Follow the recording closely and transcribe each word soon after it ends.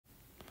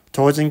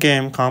Toys and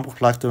Game, Comic Book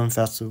Collector, and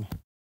Festival.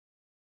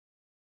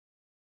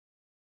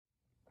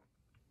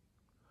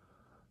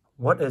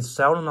 What is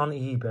selling on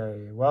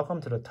eBay?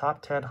 Welcome to the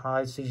top 10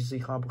 high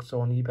CGC comic books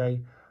on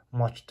eBay,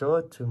 March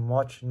 3rd to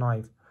March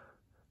 9th.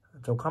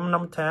 So coming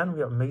number 10,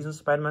 we have Amazing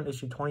Spider-Man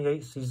issue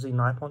 28, CGC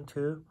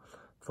 9.2.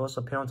 First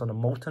appearance on the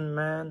Molten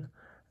Man.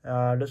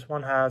 This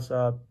one has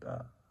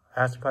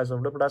asking price of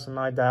a little less than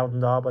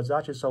 $9,000, but it's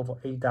actually sold for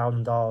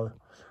 $8,000.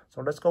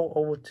 So let's go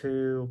over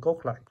to Go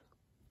Collect.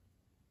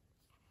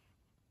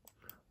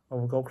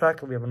 Over Go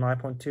Collect, we have a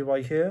 9.2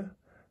 right here.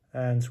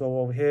 And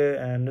scroll over here,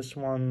 and this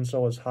one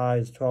sold as high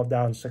as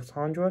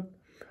 $12,600.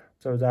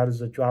 So that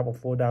is a drop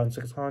of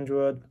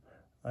 $4,600.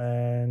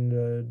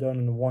 And done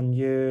in 1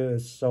 year,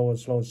 it's sold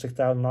as low as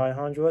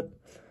 $6,900.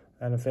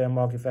 And the fair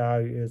market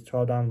value is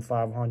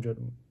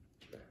 $12,500.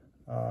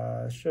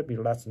 It should be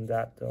less than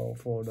that though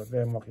for the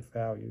fair market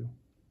value.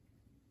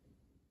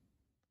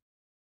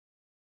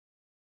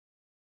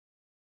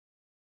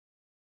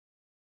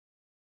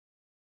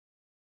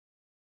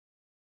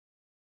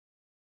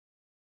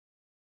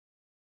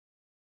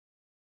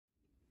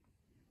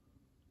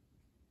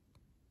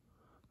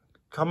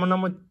 Coming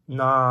number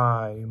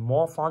 9,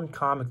 More Fun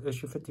Comics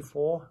issue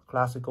 54,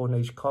 classic Golden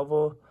Age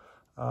cover.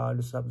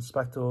 This has the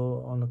Spectre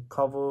on the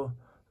cover.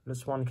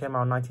 This one came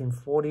out in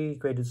 1940,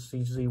 graded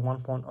CGC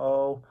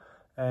 1.0,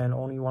 and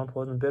only one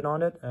person bid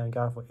on it, and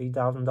got it for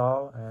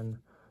 $8,000 and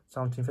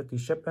 $1,750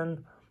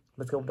 shipping.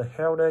 Let's go with the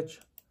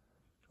Heritage.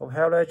 Of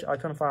Heritage, I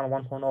couldn't find a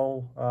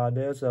 1.0.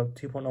 There's a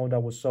 2.0 that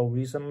was sold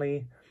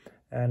recently,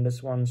 and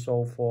this one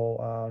sold for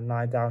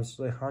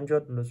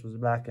 $9,600. This was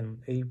back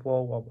in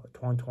April of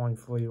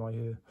 2023 right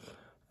here.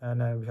 And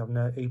then we have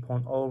another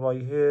 8.0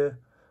 right here.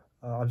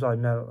 I'm sorry,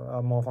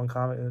 More Fun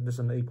Comic. This is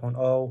an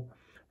 8.0.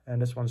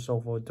 And this one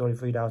sold for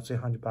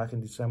 $33,600 back in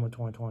December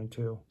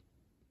 2022.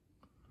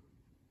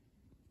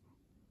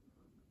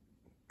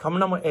 Coming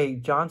number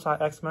 8, John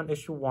Side X-Men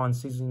issue 1,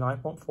 season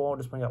 9.4.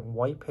 This one got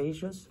white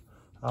pages.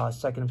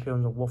 Second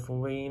appearance of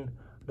Wolverine.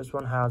 This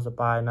one has a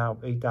buy now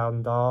of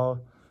 $8,000.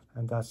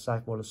 And that's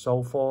exactly what it's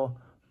sold for.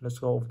 Let's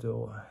go over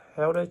to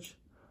Heritage.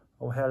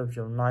 Over Heritage,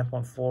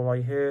 9.4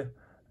 right here.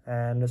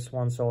 And this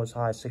one sold as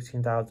high as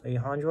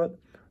 $16,800.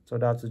 So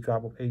that's a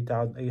drop of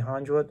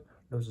 $8,800.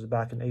 This is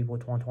back in April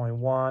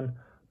 2021.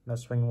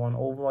 Let's swing one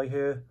over right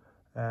here.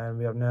 And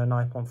we have now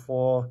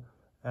 9.4.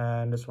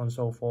 And this one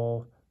sold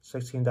for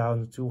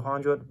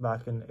 $16,200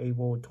 back in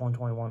April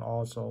 2021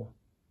 also.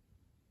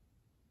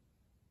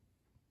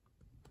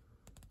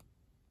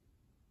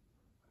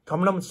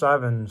 Coming number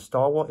 7,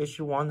 Star Wars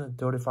issue 1,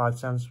 35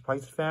 cents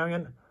price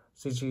variant,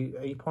 CG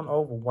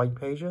 8.0 with white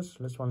pages.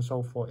 This one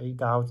sold for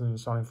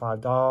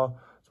 $8,075.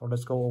 So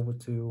let's go over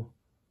to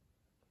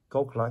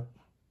Go Collect.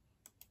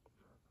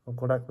 Go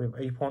Collect, we have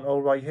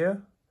 8.0 right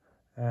here.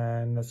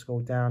 And let's go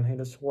down here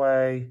this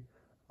way.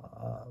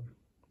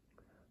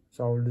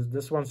 So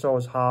this one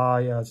sold as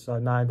high as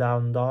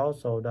 $9,000.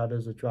 So that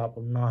is a drop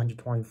of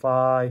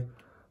 $925.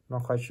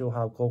 Not quite sure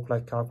how Go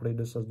Collect calculated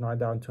this as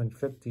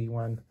 $9,250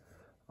 when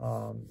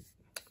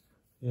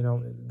you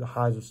know, the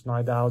highs was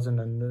 $9,000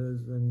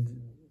 and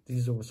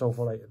these are so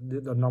for like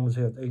the numbers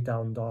here is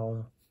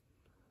 $8,000.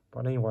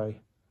 But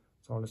anyway,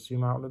 so let's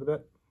zoom out a little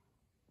bit.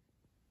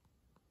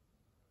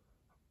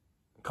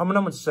 Coming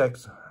number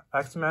 6,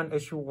 X-Men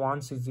issue 1,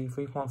 CZ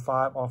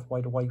 3.5 off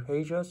white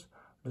pages.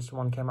 This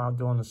one came out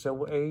during the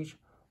Silver Age.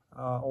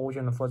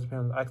 Origin and first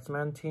appearance of the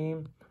X-Men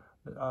team.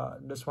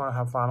 This one I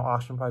have final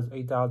auction price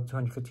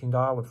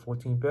 $8,215 with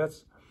 14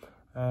 bits.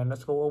 And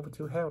let's go over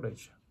to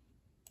Heritage.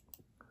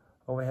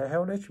 Over here,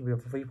 Heritage, we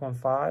have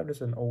 3.5. This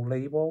is an old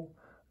label.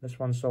 This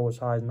one sold as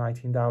high as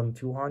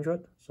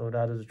 $19,200. So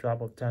that is a drop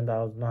of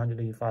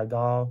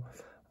 $10,985.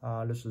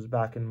 This is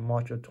back in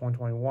March of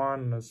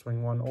 2021. Let's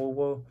swing one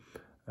over.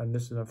 And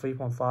this is a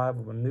 3.5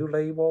 of a new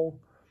label.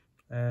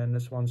 And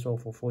this one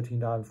sold for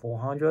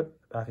 $14,400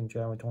 back in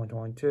January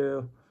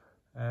 2022.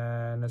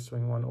 And let's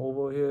swing one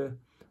over here.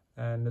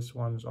 And this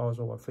one's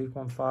also a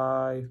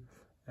 3.5.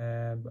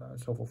 And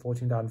sold for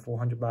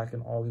 $14,400 back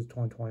in August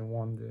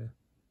 2021 there.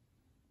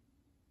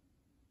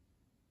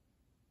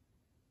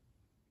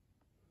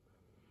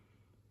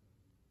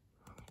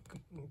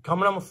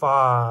 Coming number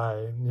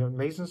 5, the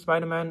Amazing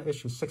Spider-Man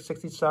issue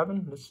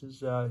 667. This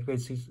is grade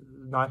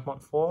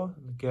 9.4,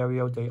 the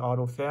Gario de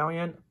Auto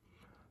variant.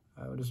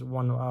 This is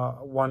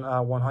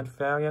 100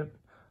 variant.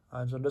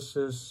 So this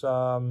is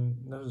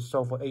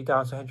sold for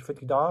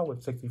 $8,750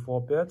 with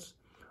 64 bits.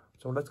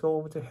 So let's go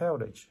over to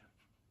Heritage.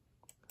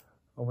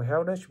 Over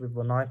Heritage, we have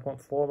a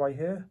 9.4 right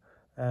here.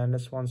 And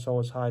this one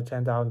sold as high as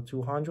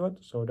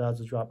 $10,200. So that's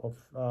a drop of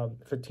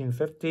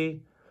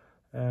 $1,550.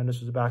 And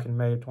this is back in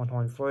May of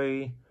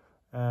 2023.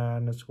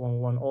 And this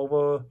one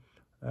over,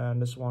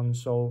 and this one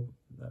sold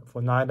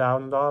for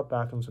 $9,000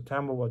 back in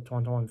September of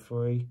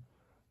 2023.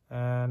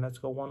 And let's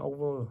go one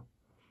over,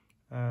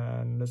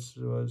 and this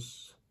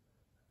was,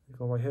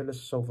 go right here, this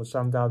is sold for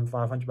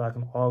 $7,500 back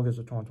in August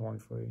of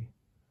 2023.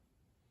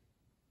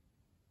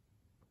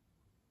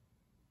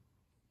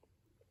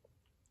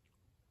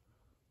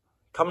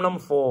 Cover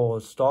number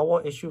 4, Star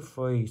Wars issue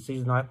 3,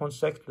 season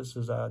 9.6. This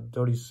is a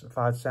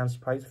 35 cents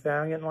price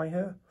variant right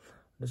here.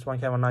 This one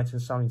came in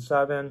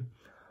 1977.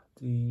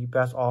 The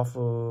best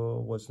offer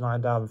was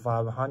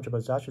 $9,500, but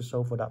it's actually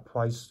sold for that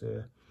price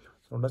there.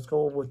 So let's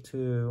go over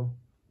to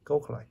Go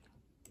Collect.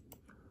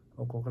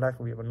 Go Collect,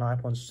 we have a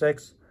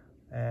 9.6,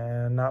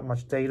 and not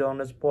much data on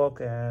this book,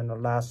 and the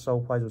last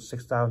sold price was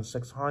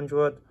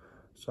 $6,600.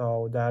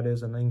 So that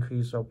is an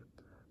increase of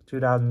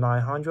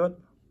 $2,900.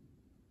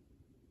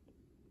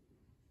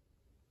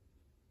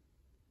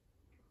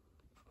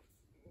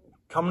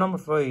 Cover number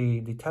 3,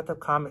 Detective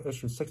Comics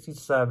issue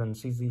 67,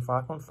 CZ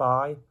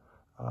 5.5.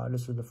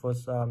 This is the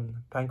first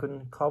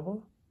Penguin cover.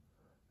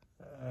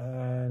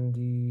 And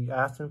the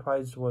asking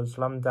price was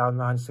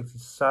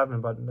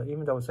 $11,967, but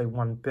even though it's a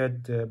one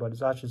bid there, but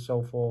it's actually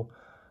sold for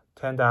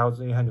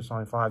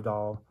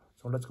 $10,875.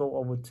 So let's go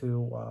over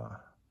to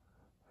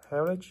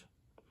Heritage.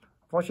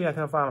 Unfortunately, I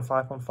can't find a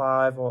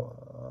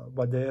 5.5,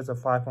 but there is a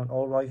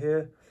 5.0 right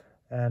here.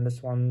 And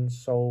this one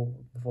sold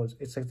for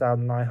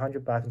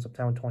 $6,900 back in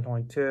September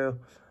 2022.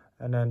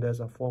 And then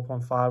there's a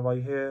 4.5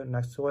 right here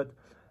next to it.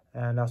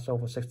 And that sold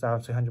for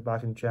 $6,600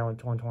 back in January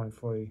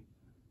 2023.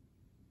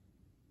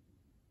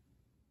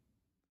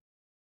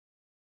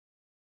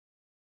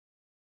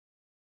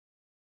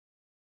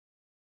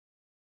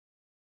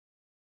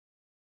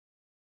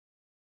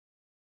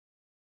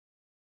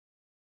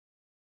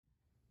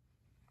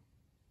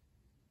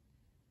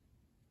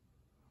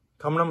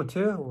 Cover number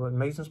 2,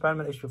 Amazing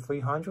Spider-Man issue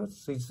 300,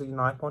 CC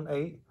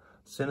 9.8.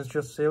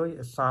 Sinister series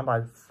is signed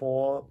by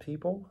 4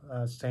 people,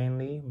 Stan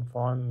Lee,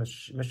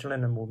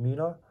 Michelin, and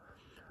Romita.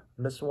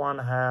 This one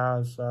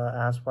has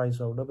ask price of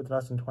a little bit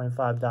less than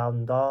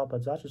 $25,000, but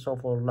it's actually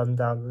sold for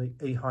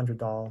 $11,800.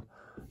 So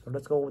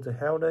let's go over to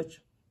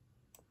Heritage.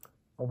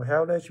 Over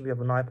Heritage, we have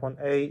a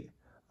 9.8.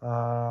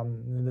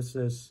 This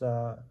is,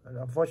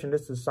 unfortunately,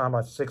 this is signed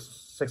by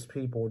six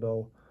people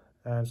though.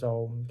 And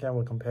so can't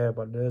really compare,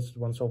 but this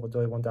one sold for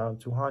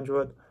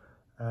 $31,200.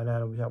 And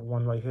then we have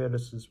one right here.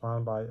 This is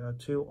signed by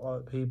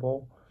 2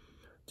 people,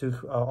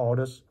 2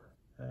 artists.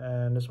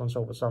 And this one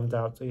sold for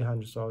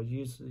 $7,800. So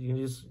you can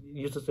use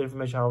this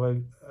information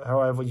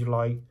however you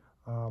like.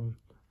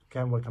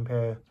 Can't really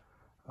compare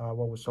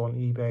what was sold on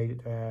eBay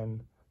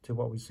and to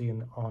what we see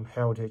on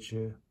Heritage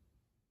here.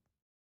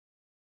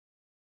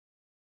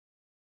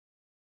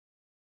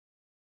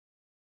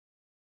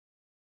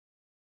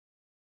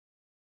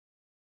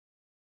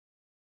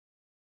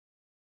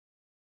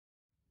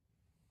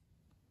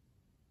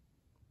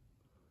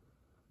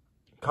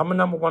 Cover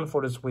number 1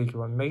 for this week,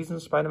 Amazing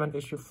Spider-Man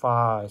issue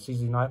 5,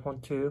 CZ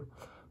 9.2.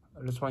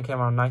 This one came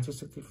out in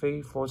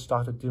 1963 for its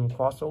Doctor Doom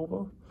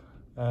crossover.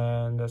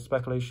 And there's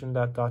speculation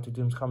that Doctor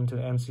Doom's coming to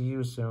the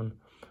MCU soon.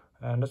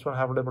 And this one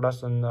have a little less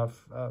than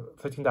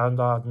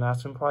 $15,000 in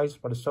asking price,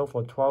 but it's sold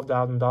for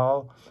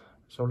 $12,000.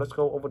 So let's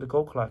go over to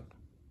Go Collect.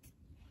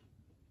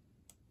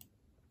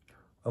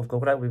 Of Go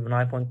Collect, we have a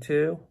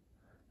 9.2.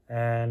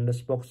 And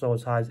this book sold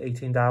as high as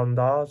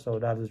 $18,000, so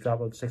that is a drop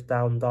of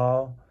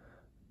 $6,000.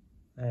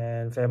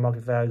 And fair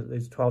market value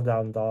is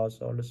 $12,000.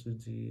 So this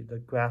is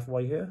the graph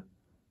right here.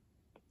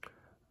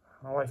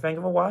 All right, thank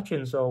you for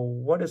watching. So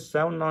what is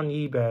selling on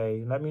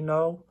eBay? Let me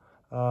know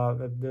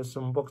if there's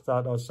some books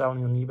that are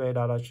selling on eBay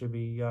that I should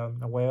be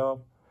aware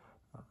of.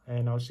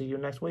 And I'll see you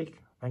next week.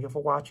 Thank you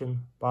for watching.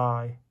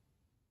 Bye.